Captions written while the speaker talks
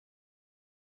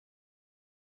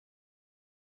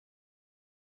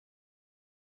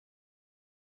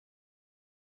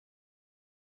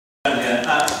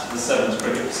Sevens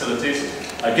cricket facilities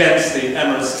against the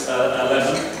Emirates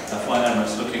 11. Flying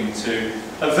Emirates looking to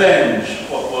avenge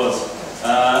what was,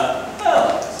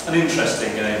 well, an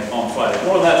interesting game on Friday.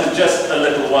 More on that in just a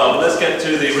little while, but let's get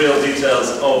to the real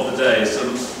details of the day.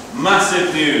 Some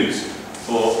massive news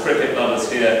for cricket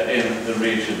lovers here in the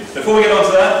region. Before we get on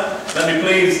to that, let me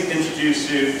please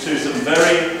introduce you to some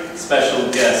very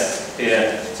special guests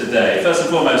here today. First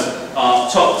and foremost, our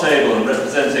top table and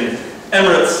representing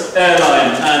Emirates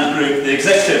Airline and Group, the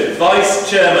Executive Vice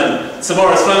Chairman, Sir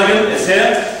Maurice Flanagan, is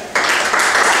here.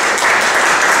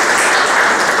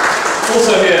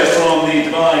 Also here from the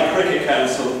Dubai Cricket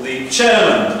Council, the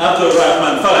Chairman, Abdul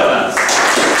Rahman Falaknas.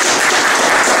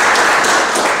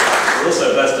 We're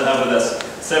also blessed to have with us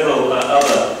several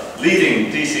other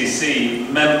leading DCC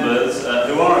members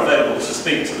who are available to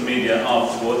speak to the media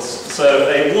afterwards. So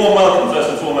a warm welcome, first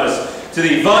and foremost, to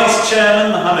the Vice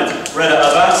Chairman, Mohammed Reda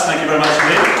Abbas. Thank you very much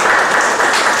indeed.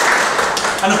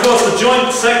 And of course the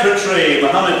Joint Secretary,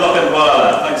 Mohammed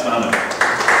Lokhandwala. Thanks, Mohammed.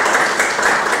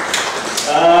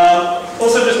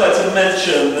 Also just like to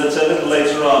mention that a little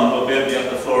later on we'll be opening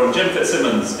up the floor, and Jim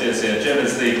Fitzsimmons is here. Jim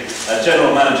is the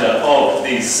General Manager of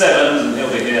the Sevens, and he'll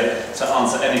be here to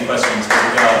answer any questions with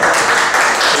regards to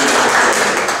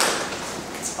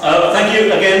this. Thank you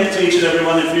again to each and every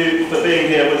one of you for being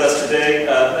here with us today.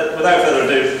 Without further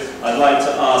ado, I'd like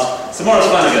to ask Sir Maurice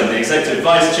Flanagan, the Executive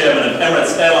Vice Chairman of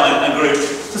Emirates Airline and Group,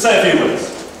 to say a few words.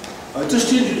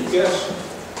 Distinguished guests,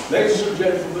 ladies and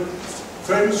gentlemen,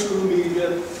 friends from the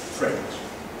media, friends.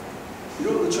 You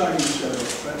know what the Chinese say about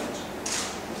friends?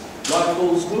 Life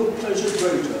holds no pleasure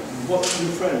greater than watching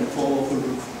a friend fall off a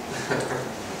roof.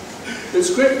 It's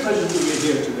a great pleasure to be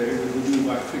here today with the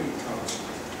Dubai Cricket Council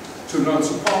to announce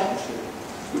a partnership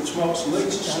which marks the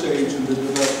latest stage in the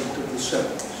development of the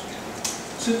Sevens.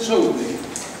 Since opening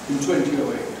in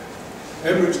 2008,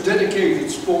 Emirates'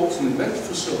 dedicated sports and event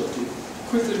facility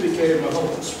quickly became a hub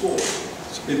for sport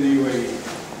in the UAE,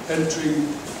 entering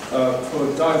for a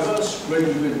diverse range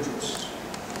of interests,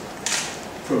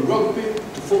 from rugby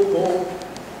to football,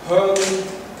 hurling,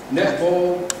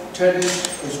 netball, tennis,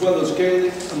 as well as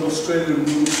Gaelic and Australian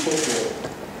rules football.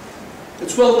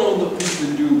 It's well known that people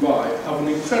in Dubai have an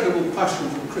incredible passion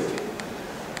for cricket,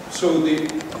 so the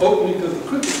opening of the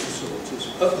cricket facilities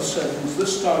at the Sevens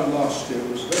this time last year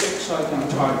was a very exciting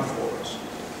time for us.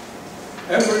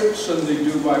 Emirates and the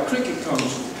Dubai Cricket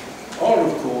Council are,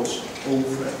 of course, old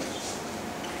friends.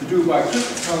 The Dubai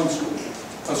Cricket Council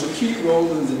has a key role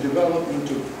in the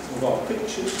development of our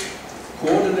pitches,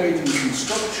 coordinating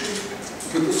construction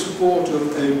with the support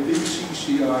of a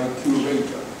BCCI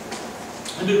curator.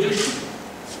 In addition,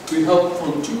 we helped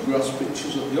fund 2 grass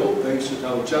pitches at the old base at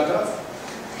Al Jadaf,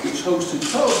 which hosted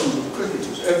thousands of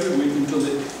cricketers every week until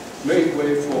it made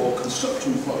way for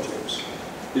construction projects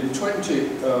in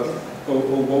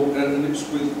 2001, and it's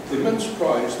with immense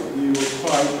pride that we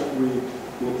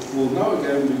will now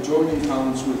again be joining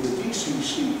hands with the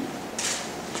DCC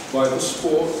by the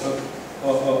sport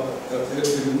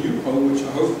in a new home, which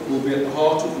I hope will be at the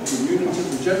heart of the community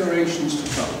for generations to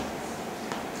come.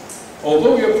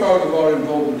 Although we are proud of our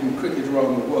involvement in cricket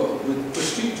around the world, with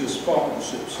prestigious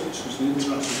partnerships such as the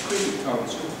International Cricket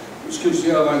Council, which gives the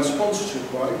airline sponsorship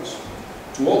rights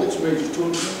to all its major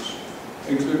tournaments,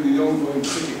 including the ongoing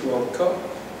Cricket World Cup,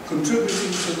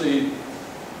 contributing to the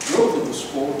growth of the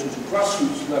sport at a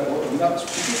grassroots level, and that's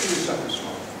particularly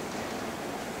satisfying.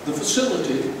 The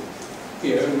facility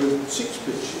here with 6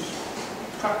 pitches,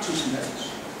 practice nets,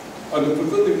 and a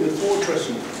pavilion with 4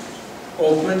 dressing rooms,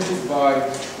 augmented by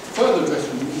further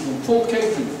dressing rooms and full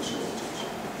catering facilities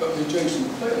at the adjacent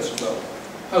Players Club,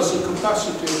 has the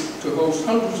capacity to host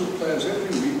hundreds of players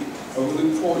every week, and we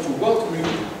look forward to welcoming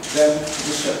them to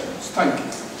the Sevens. Thank you.